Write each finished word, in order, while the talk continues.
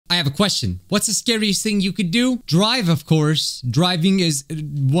I have a question. What's the scariest thing you could do? Drive, of course. Driving is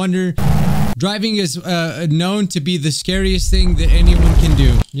known to be the scariest thing that anyone can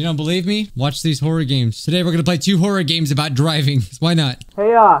do. You don't believe me? Watch these horror games. Today we're gonna play 2 horror games about driving. Why not?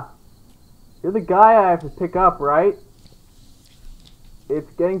 Hey, you're the guy I have to pick up, right?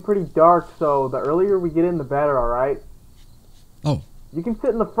 It's getting pretty dark, so the earlier we get in, the better, alright? Oh. You can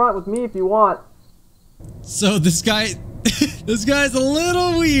sit in the front with me if you want. So this guy... this guy's a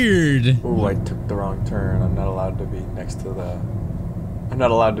little weird. Ooh, I took the wrong turn. I'm not allowed to be next to the... I'm not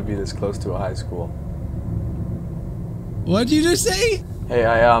allowed to be this close to a high school. What did you just say? Hey,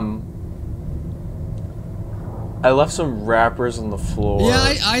 I left some wrappers on the floor.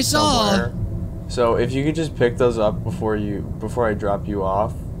 Yeah, I saw. Somewhere. So if you could just pick those up before I drop you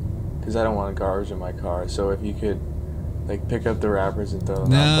off, because I don't want garbage in my car. So if you could, like, pick up the wrappers and throw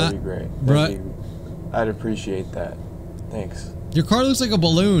them out, that'd be great. I'd appreciate that. Thanks. Your car looks like a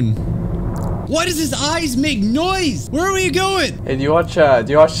balloon. Why does his eyes make noise? Where are you going? Hey, do you watch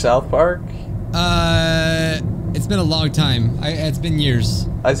South Park? It's been a long time. It's been years.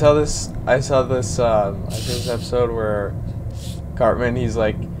 I saw this episode where Cartman, he's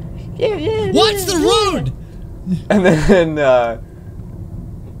like, watch the road! And then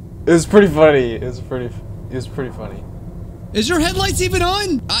it was pretty funny. It was pretty funny. Is your headlights even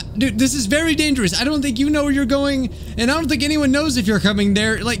on? Dude, this is very dangerous. I don't think you know where you're going, and I don't think anyone knows if you're coming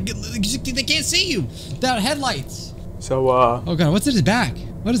there. Like, they can't see you without headlights. So, oh god, what's in his back?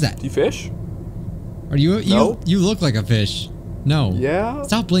 What is that? Do you fish? Are you? No. You look like a fish. No. Yeah?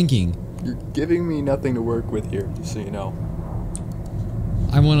 Stop blinking. You're giving me nothing to work with here, just so you know.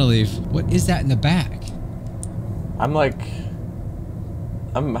 I want to leave. What is that in the back? I'm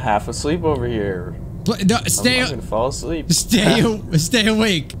half asleep over here. No, I'm gonna fall asleep. Stay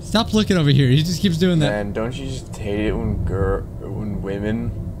awake. Stop looking over here. He just keeps doing that. And don't you just hate it when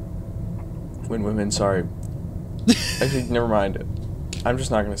women, sorry. Actually, never mind. I'm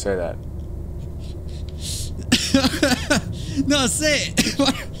just not gonna say that. No, say it.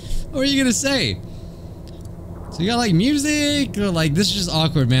 What are you gonna say? So you got like music, or like this is just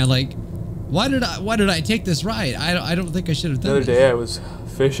awkward, man. Like, why did I take this ride? I don't think I should have done The other day I was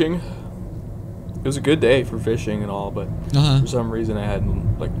fishing. It was a good day for fishing and all, but for some reason I had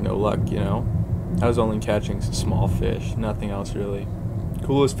like no luck, you know. I was only catching some small fish, nothing else really.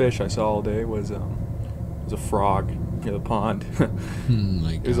 Coolest fish I saw all day was a frog near the pond. Oh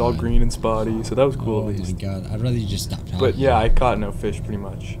my god. It was all green and spotty, so that was cool at least. Oh my god, I'd rather you just stop talking. But yeah, I caught no fish pretty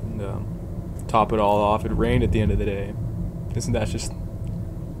much. And top it all off, it rained at the end of the day. Isn't that just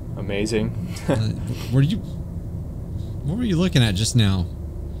amazing? What were you looking at just now?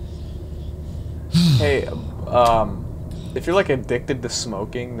 Hey, if you're like addicted to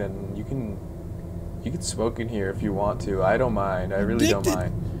smoking, then you can smoke in here if you want to. I don't mind. I really don't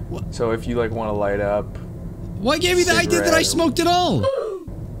mind. What? So if you like want to light up, what gave you the idea that I smoked at all?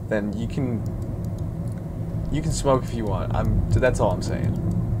 Then you can smoke if you want. That's all I'm saying.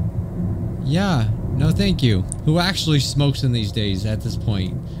 Yeah. No, thank you. Who actually smokes in these days at this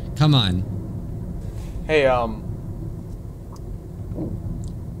point? Come on. Hey,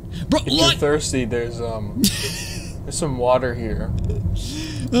 bro, if you're thirsty, there's some water here.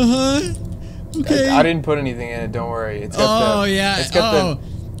 Okay. I didn't put anything in it. Don't worry. It's got it's got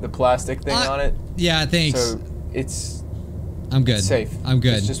the plastic thing on it. Yeah, thanks. So it's. I'm good. It's safe. I'm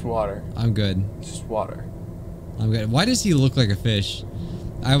good. It's just water. I'm good. It's just water. I'm good. Why does he look like a fish?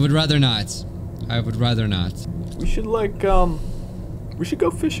 I would rather not. I would rather not. We should like we should go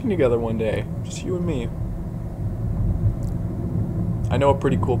fishing together one day. Just you and me. I know a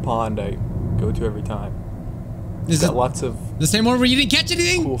pretty cool pond I go to every time. It's got lots of the same one where you didn't catch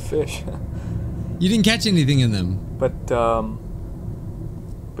anything? Cool fish. You didn't catch anything in them. But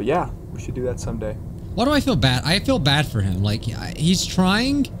yeah, we should do that someday. Why do I feel bad? I feel bad for him. Like, he's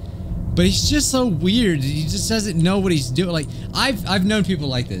trying, but he's just so weird. He just doesn't know what he's doing. Like, I've known people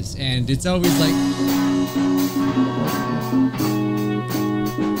like this, and it's always like...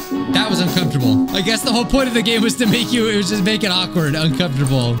 That was uncomfortable. I guess the whole point of the game was to make it awkward,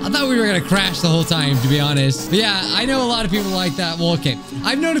 uncomfortable. I thought we were gonna crash the whole time, to be honest. But yeah, I know a lot of people like that. Well, okay.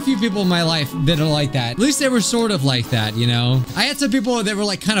 I've known a few people in my life that are like that. At least they were sort of like that, you know? I had some people that were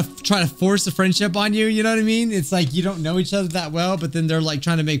like kind of trying to force a friendship on you, you know what I mean? It's like you don't know each other that well, but then they're like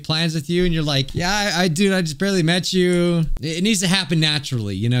trying to make plans with you, and you're like, yeah, I just barely met you. It needs to happen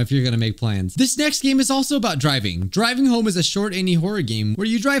naturally, you know, if you're gonna make plans. This next game is also about driving. Driving Home is a short indie horror game where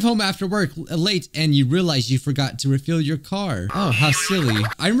you drive home after work late and you realize you forgot to refill your car. Oh, how silly.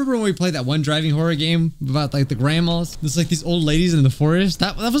 I remember when we played that one driving horror game about like the grandmas. There's like these old ladies in the forest.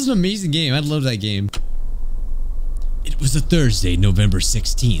 That was an amazing game. I love that game. It was a Thursday, November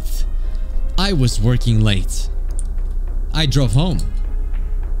 16th. I was working late. I drove home.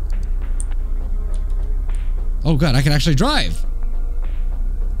 Oh god, I can actually drive.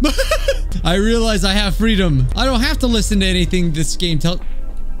 I realize I have freedom. I don't have to listen to anything this game tells.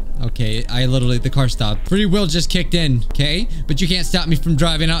 Okay, the car stopped. Free will just kicked in, okay? But you can't stop me from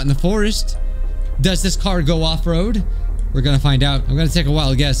driving out in the forest. Does this car go off-road? We're gonna find out. I'm gonna take a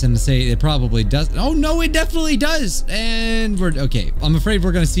wild guess and say it probably does. Oh no, it definitely does. And we're, okay. I'm afraid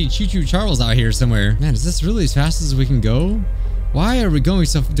we're gonna see Choo Choo Charles out here somewhere. Man, is this really as fast as we can go? Why are we going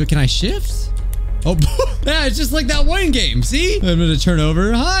so, can I shift? Oh, yeah, it's just like that one game, see? I'm gonna turn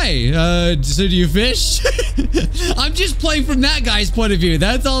over. Hi, so do you fish? I'm just playing from that guy's point of view.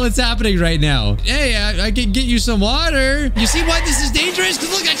 That's all that's happening right now. Hey, I can get you some water. You see why this is dangerous?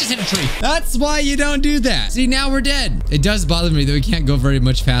 Because look, I just hit a tree. That's why you don't do that. See, now we're dead. It does bother me that we can't go very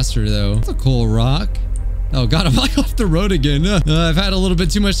much faster, though. That's a cool rock. Oh, God, I'm like off the road again. I've had a little bit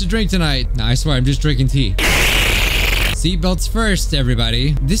too much to drink tonight. No, I swear, I'm just drinking tea. Seatbelts first,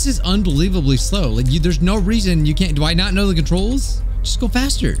 everybody. This is unbelievably slow. Like, there's no reason you can't. Do I not know the controls? Just go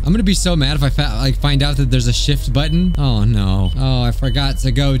faster. I'm gonna be so mad if I find out that there's a shift button. Oh no. Oh, I forgot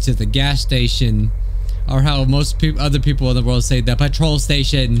to go to the gas station, or how most other people in the world say, the petrol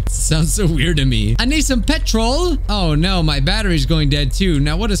station. It sounds so weird to me. I need some petrol. Oh no, my battery's going dead too.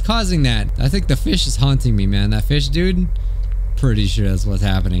 Now what is causing that? I think the fish is haunting me, man. That fish, dude. Pretty sure that's what's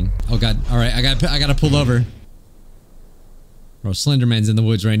happening. Oh god. All right, I gotta pull over. Bro, Slenderman's in the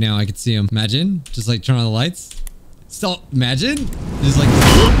woods right now. I can see him. Imagine. Just like turn on the lights. Stop. Imagine. Just like.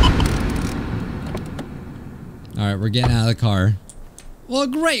 Alright, we're getting out of the car. Well,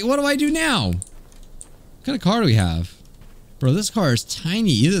 great. What do I do now? What kind of car do we have? Bro, this car is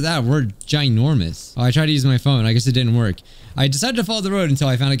tiny. Either that or we're ginormous. Oh, I tried to use my phone. I guess it didn't work. I decided to follow the road until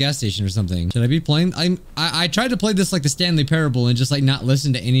I found a gas station or something. Should I be playing? I tried to play this like the Stanley Parable and just like not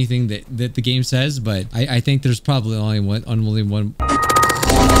listen to anything that the game says, but I think there's probably only one.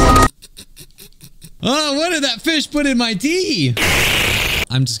 Oh, what did that fish put in my tea?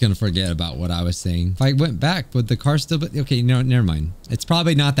 I'm just gonna forget about what I was saying. If I went back, would the car still be okay? No, never mind. It's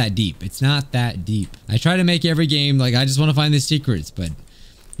probably not that deep. It's not that deep. I try to make every game like I just want to find the secrets, but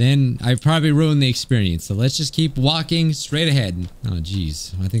then I probably ruined the experience. So let's just keep walking straight ahead. Oh,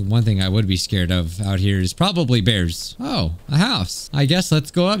 geez. I think one thing I would be scared of out here is probably bears. Oh, a house. I guess let's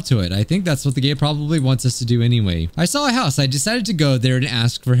go up to it. I think that's what the game probably wants us to do anyway. I saw a house. I decided to go there and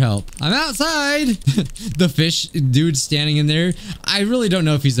ask for help. I'm outside. The fish dude standing in there. I really don't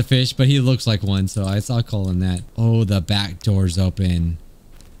know if he's a fish, but he looks like one. So I'll call him that. Oh, the back door's open.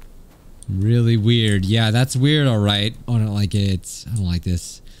 Really weird. Yeah, that's weird. All right. Oh, I don't like it. I don't like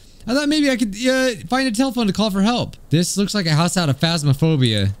this. I thought maybe I could find a telephone to call for help. This looks like a house out of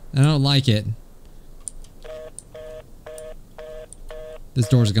Phasmophobia. I don't like it. This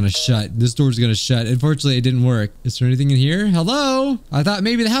door's gonna shut. This door's gonna shut. Unfortunately, it didn't work. Is there anything in here? Hello? I thought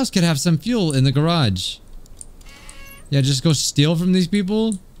maybe the house could have some fuel in the garage. Yeah, just go steal from these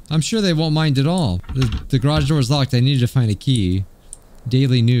people? I'm sure they won't mind at all. The garage door is locked. I needed to find a key.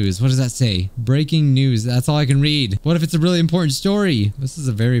 Daily news. What does that say? Breaking news. That's all I can read. What if it's a really important story? This is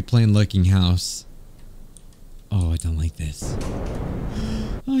a very plain looking house. Oh, I don't like this.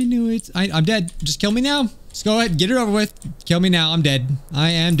 I knew it. I'm dead. Just kill me now. Just go ahead. Get it over with. Kill me now. I'm dead. I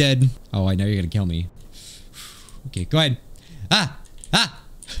am dead. Oh, I know you're gonna kill me. Okay, go ahead. Ah!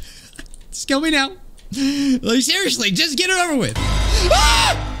 Just kill me now. Like, seriously, just get it over with.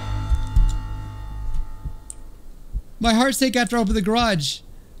 Ah! My heart sank after I opened the garage.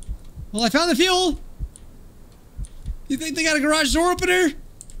 Well, I found the fuel. You think they got a garage door opener?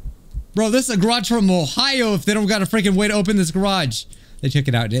 Bro, this is a garage from Ohio if they don't got a freaking way to open this garage. They took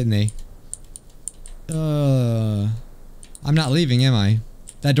it out, didn't they? I'm not leaving, am I?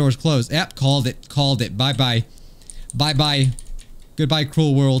 That door's closed. Yep, called it. Called it. Bye-bye. Bye-bye. Goodbye,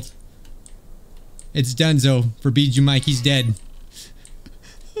 cruel world. It's donezo for Bijuu Mike. He's dead.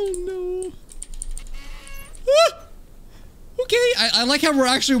 Oh, no. Ah! Okay, I like how we're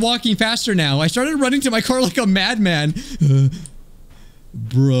actually walking faster now. I started running to my car like a madman.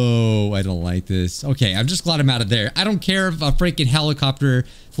 Bro, I don't like this. Okay, I'm just glad I'm out of there. I don't care if a freaking helicopter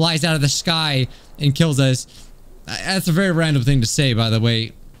flies out of the sky and kills us. That's a very random thing to say, by the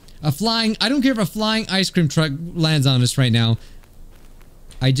way. I don't care if a flying ice cream truck lands on us right now.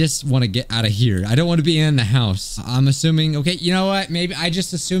 I just want to get out of here. I don't want to be in the house. I'm assuming, okay, you know what? Maybe I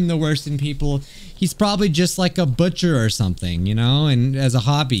just assume the worst in people. He's probably just like a butcher or something, you know? And as a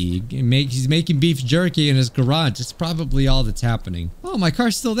hobby, he's making beef jerky in his garage. It's probably all that's happening. Oh, my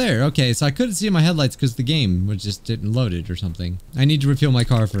car's still there. Okay, so I couldn't see my headlights because the game just didn't load it or something. I need to refuel my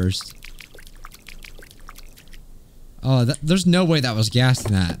car first. Oh, there's no way that was gas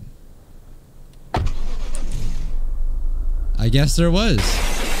in that. I guess there was.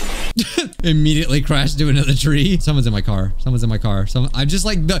 Immediately crashed into another tree. Someone's in my car. Someone's in my car. I'm just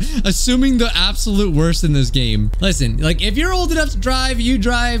like assuming the absolute worst in this game. Listen, like if you're old enough to drive, you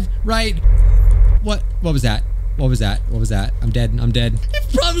drive, right? What was that? What was that? What was that? I'm dead. I'm dead.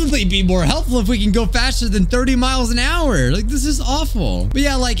 It'd probably be more helpful if we can go faster than 30 miles an hour. Like, this is awful. But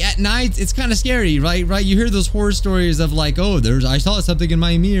yeah, like at night, it's kind of scary, right? Right? You hear those horror stories of like, oh, I saw something in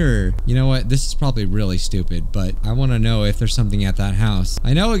my mirror. You know what? This is probably really stupid, but I want to know if there's something at that house.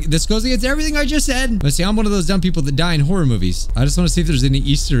 I know this goes against everything I just said. But see, I'm one of those dumb people that die in horror movies. I just want to see if there's any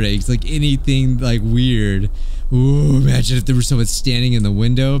Easter eggs, like anything like weird. Ooh, imagine if there was someone standing in the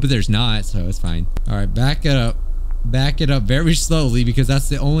window, but there's not, so it's fine. All right, back it up. Back it up very slowly because that's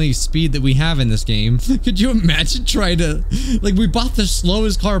the only speed that we have in this game. Could you imagine trying to... Like, we bought the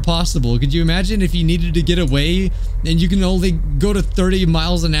slowest car possible. Could you imagine if you needed to get away and you can only go to 30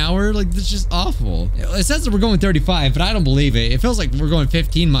 miles an hour? Like, that's just awful. It says that we're going 35, but I don't believe it. It feels like we're going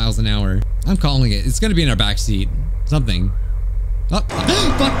 15 miles an hour. I'm calling it. It's going to be in our back seat. Something. Oh,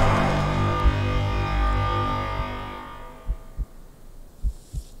 fuck.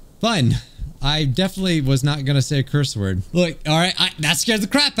 Fun. I definitely was not gonna say a curse word. Look, all right, that scared the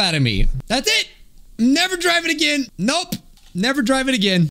crap out of me. That's it. Never drive it again. Nope. Never drive it again.